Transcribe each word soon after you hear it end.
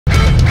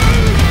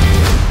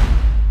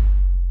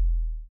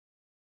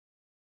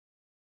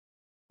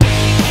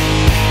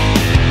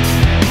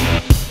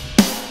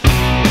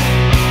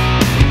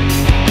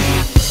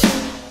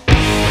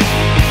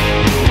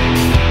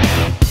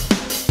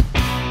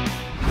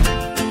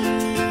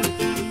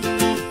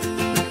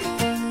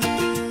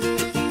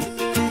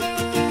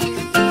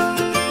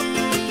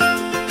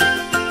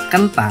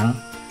Kentang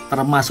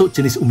termasuk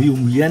jenis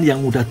umbi-umbian yang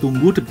mudah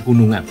tumbuh di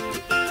pegunungan.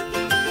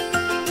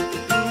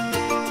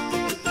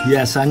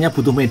 Biasanya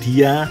butuh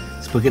media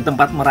sebagai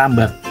tempat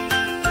merambat.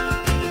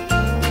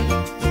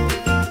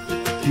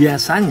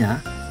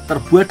 Biasanya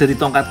terbuat dari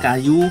tongkat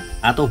kayu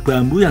atau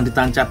bambu yang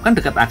ditancapkan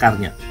dekat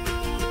akarnya.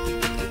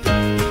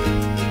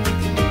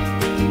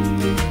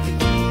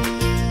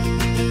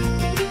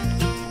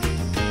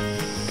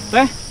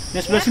 Teh, di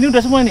sebelah sini udah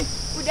semua nih?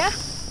 Udah.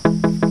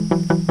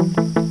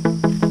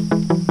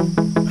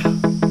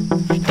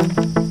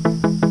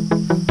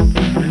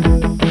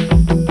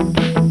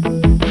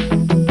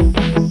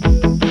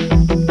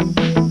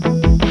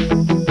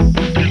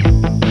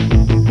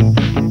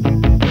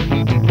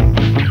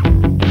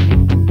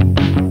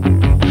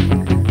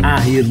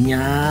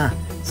 Akhirnya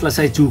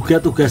selesai juga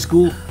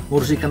tugasku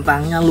ngurusi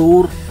kentangnya,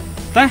 Lur.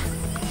 Teh,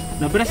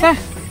 udah beres teh.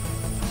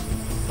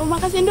 Oh,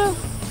 makasih, Dul.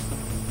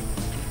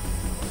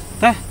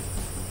 Teh,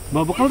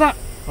 bawa bekal tak?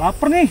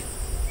 Lapar nih.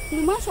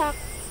 Belum masak.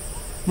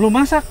 Belum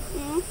masak?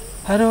 Hmm.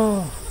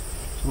 Aduh,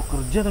 suruh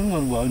kerja tapi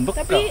nggak bawain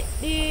bekal. Tapi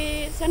di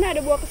sana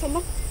ada buah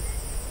kesemek.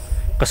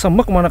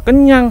 Kesemek mana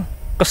kenyang,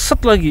 keset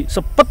lagi,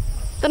 sepet.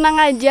 Tenang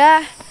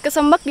aja,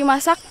 kesemek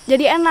dimasak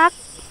jadi enak.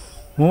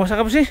 Mau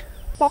masak apa sih?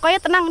 Pokoknya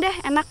tenang deh,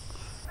 enak.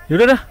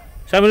 Yaudah dah,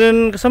 saya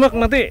ambilin kesemek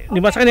nanti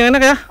dimasakin yang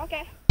enak ya.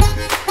 Oke.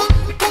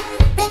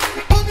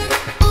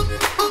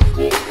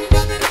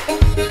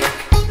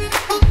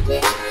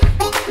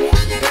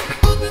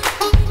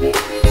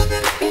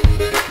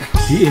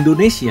 Di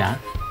Indonesia,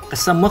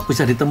 kesemek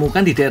bisa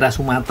ditemukan di daerah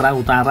Sumatera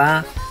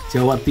Utara,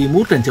 Jawa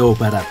Timur, dan Jawa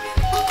Barat.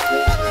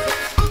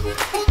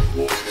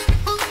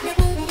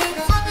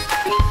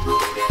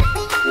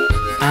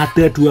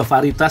 Ada dua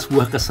varietas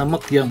buah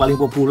kesemek yang paling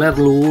populer,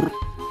 Lur.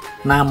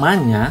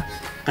 Namanya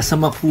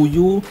kesemek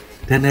puyuh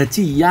dan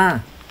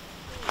hajia.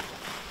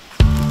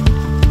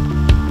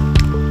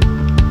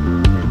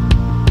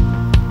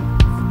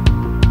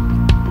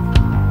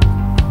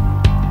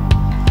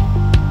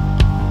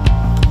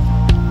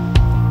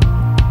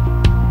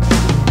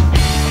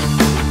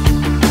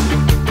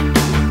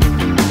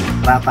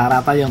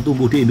 Rata-rata yang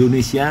tumbuh di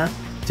Indonesia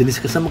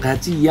jenis kesemek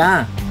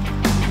hajia.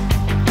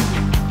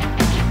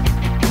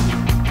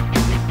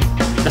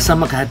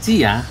 Kesemek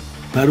hajia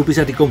baru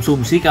bisa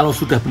dikonsumsi kalau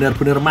sudah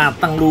benar-benar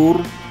matang,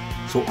 Lur.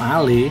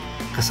 Soalnya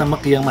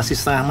kesemek yang masih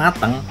setengah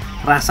matang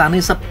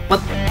rasanya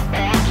sepet.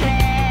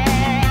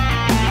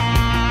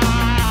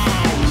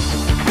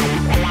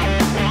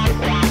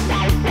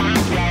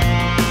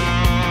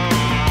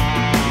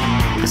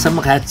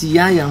 Kesemek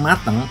hajia yang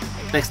matang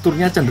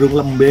teksturnya cenderung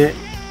lembek.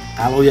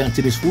 Kalau yang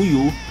jenis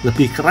puyuh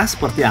lebih keras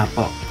seperti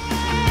apel.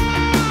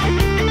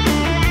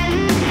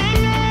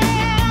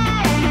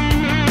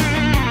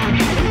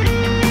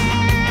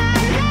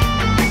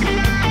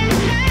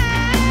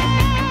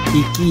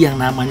 Iki yang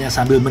namanya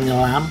sambil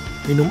menyelam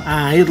minum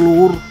air,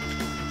 Lur.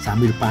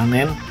 Sambil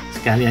panen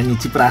sekalian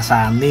nyicip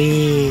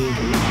rasane.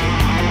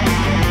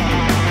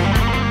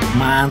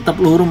 Mantep,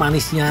 Lur,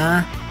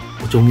 manisnya.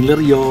 Ojo ngiler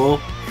yo.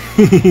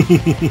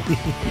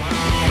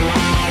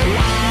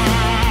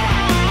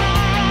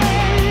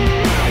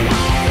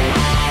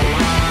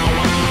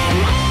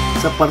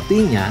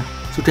 Sepertinya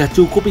sudah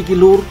cukup iki,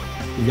 Lur.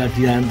 Tinggal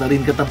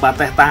diantarin ke tempat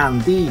Teh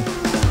Tanti.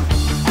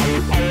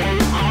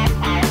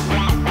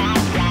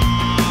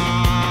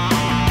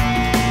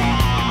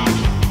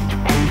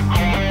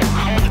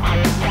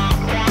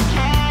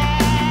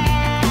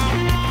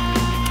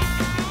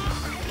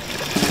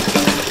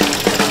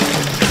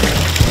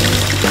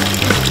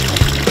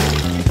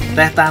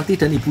 Teh Tanti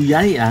dan Ibu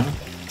Yayang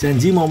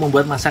janji mau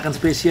membuat masakan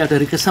spesial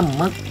dari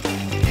kesemek.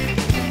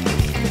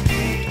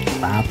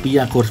 Tapi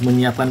aku harus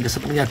menyiapkan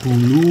kesemeknya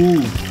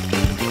dulu.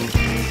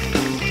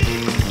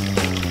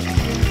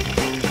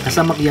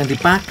 Kesemek yang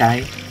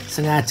dipakai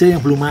sengaja yang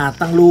belum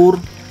matang,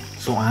 Lur.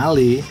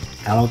 Soalnya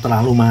kalau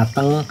terlalu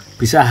matang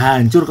bisa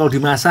hancur kalau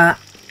dimasak.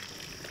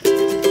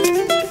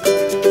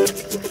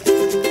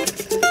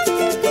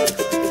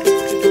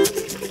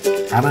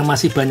 Karena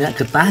masih banyak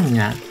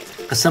getahnya,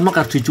 kesemek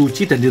harus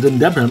dicuci dan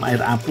direndam dalam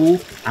air apu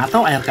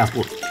atau air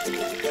kapur.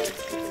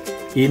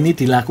 Ini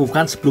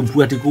dilakukan sebelum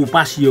buah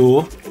dikupas,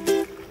 yo.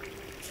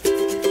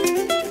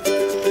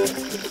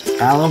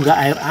 Kalau nggak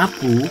air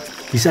apu,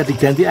 bisa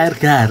diganti air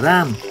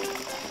garam.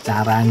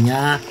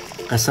 Caranya,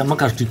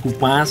 kesemek harus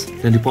dikupas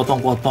dan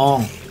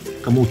dipotong-potong.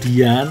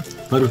 Kemudian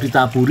baru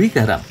ditaburi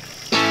garam.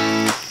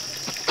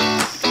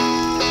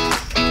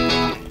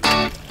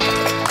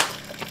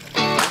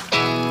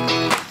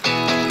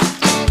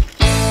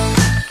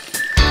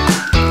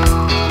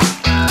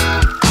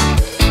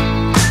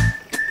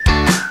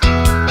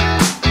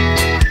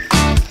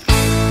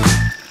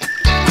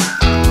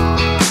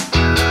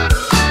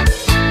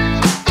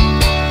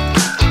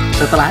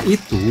 Setelah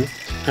itu,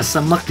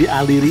 kesemek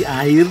dialiri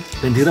air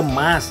dan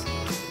diremas.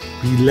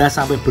 Bila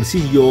sampai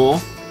bersih, yo,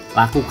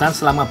 lakukan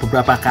selama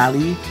beberapa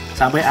kali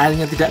sampai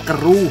airnya tidak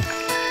keruh.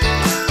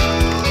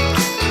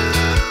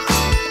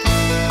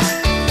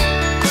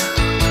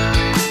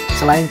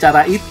 Selain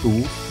cara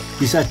itu,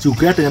 Bisa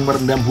juga dengan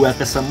merendam buah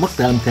kesemek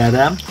dalam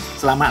garam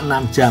selama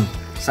 6 jam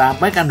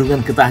sampai kandungan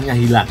getahnya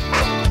hilang.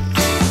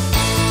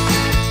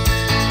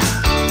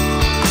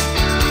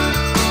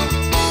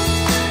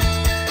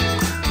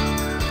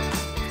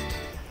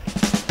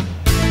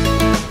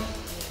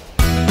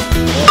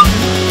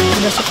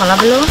 Udah sekolah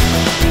belum?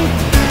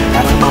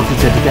 Karena mau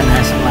dijadikan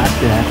hasil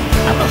lada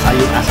atau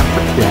sayur asam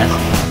pedas,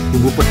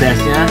 bumbu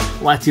pedasnya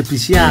wajib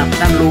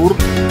disiapkan, Lur.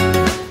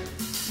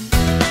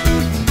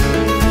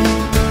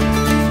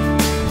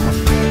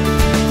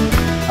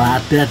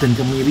 Lada dan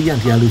kemiri yang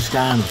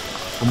dihaluskan.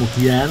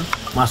 Kemudian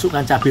masukkan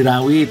cabai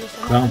rawit,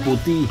 bawang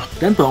putih,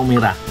 dan bawang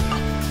merah.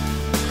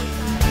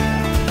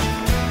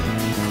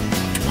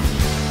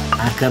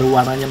 Agar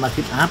warnanya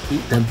makin apik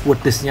dan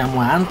pedasnya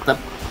mantep,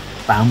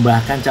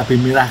 tambahkan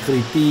cabai merah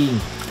keriting,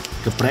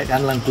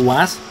 geprekkan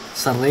lengkuas,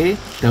 serai,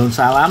 daun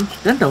salam,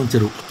 dan daun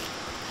jeruk.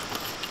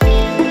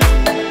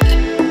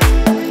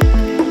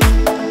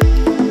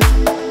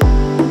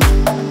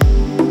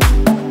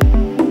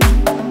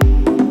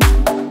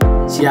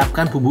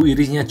 Siapkan bumbu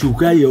irisnya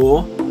juga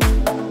yo.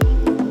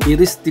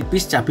 Iris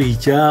tipis cabai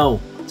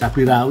hijau,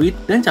 cabai rawit,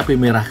 dan cabai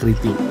merah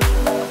keriting.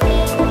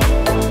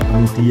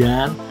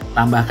 Kemudian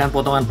tambahkan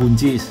potongan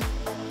buncis,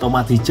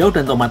 tomat hijau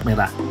dan tomat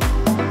merah.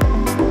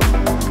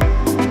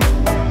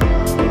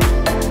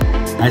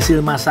 Hasil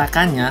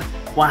masakannya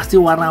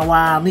pasti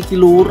warna-warni ki,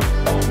 Lur.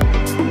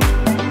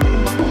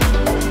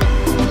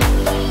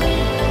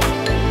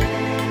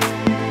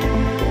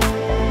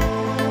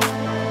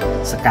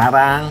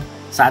 Sekarang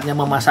saatnya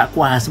memasak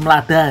kuah asam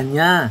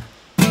ladanya.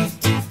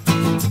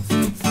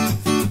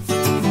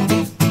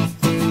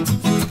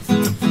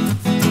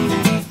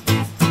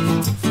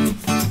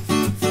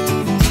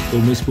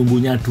 Tumis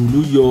bumbunya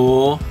dulu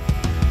yo.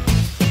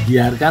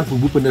 Biarkan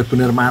bumbu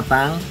benar-benar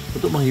matang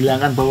untuk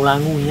menghilangkan bau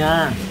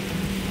langunya.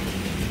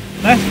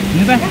 Teh,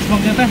 ini teh,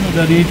 semoknya teh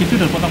udah dicuci,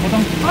 udah potong-potong.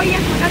 Oh iya,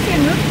 makasih ya,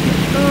 Nur.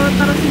 Tuh,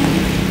 taruh sini.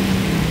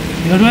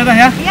 Tinggal dulu ya teh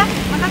ya. Iya,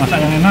 makasih. Masak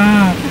yang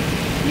enak.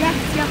 Iya,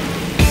 siap.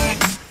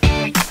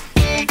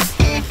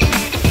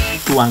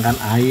 Tuangkan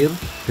air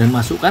dan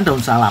masukkan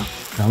daun salam,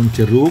 daun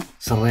jeruk,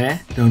 serai,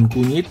 daun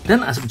kunyit,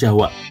 dan asam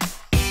jawa.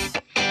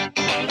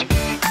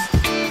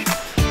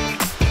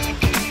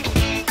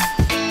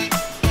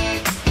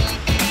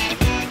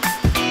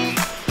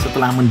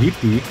 Setelah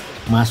mendidih,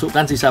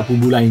 masukkan sisa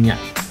bumbu lainnya.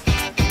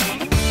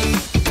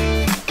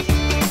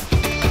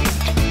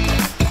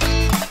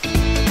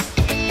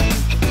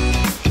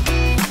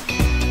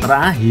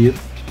 Terakhir,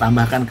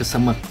 tambahkan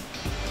kesemek.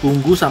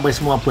 Tunggu sampai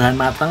semua bahan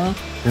matang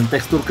dan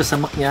tekstur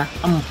kesemeknya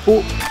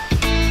empuk.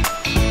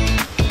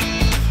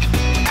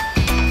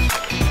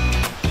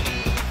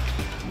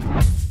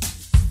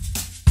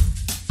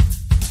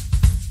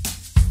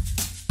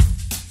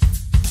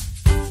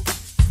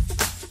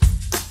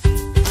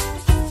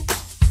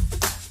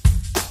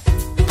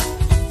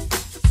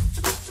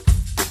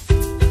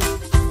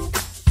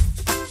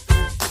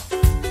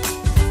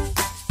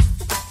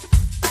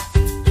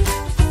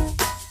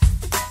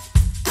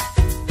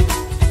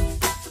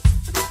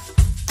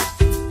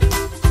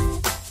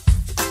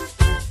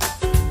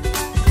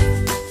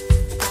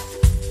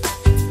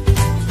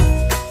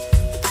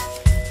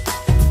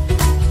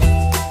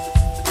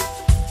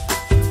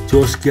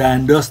 Jos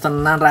gandos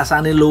tenan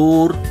rasane,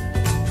 Lur.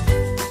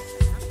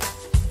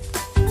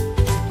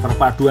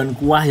 Perpaduan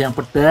kuah yang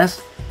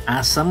pedas,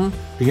 asam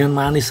dengan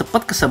manis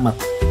sepet kesemek.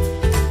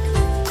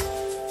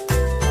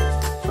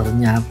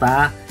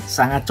 Ternyata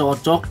sangat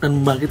cocok dan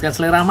membangkitkan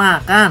selera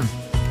makan.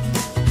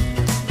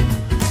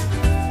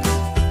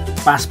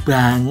 Pas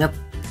banget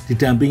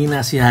didampingi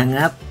nasi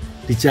hangat,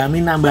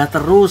 dijamin nambah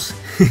terus.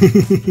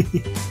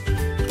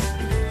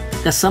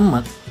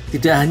 Kesemek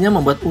tidak hanya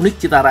membuat unik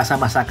cita rasa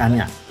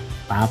masakannya,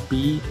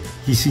 tapi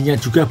gizinya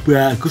juga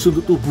bagus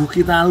untuk tubuh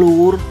kita,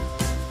 Lur.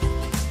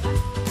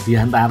 Di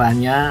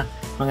antaranya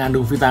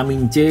mengandung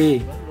vitamin C,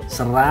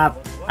 serat,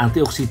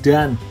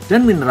 antioksidan,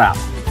 dan mineral.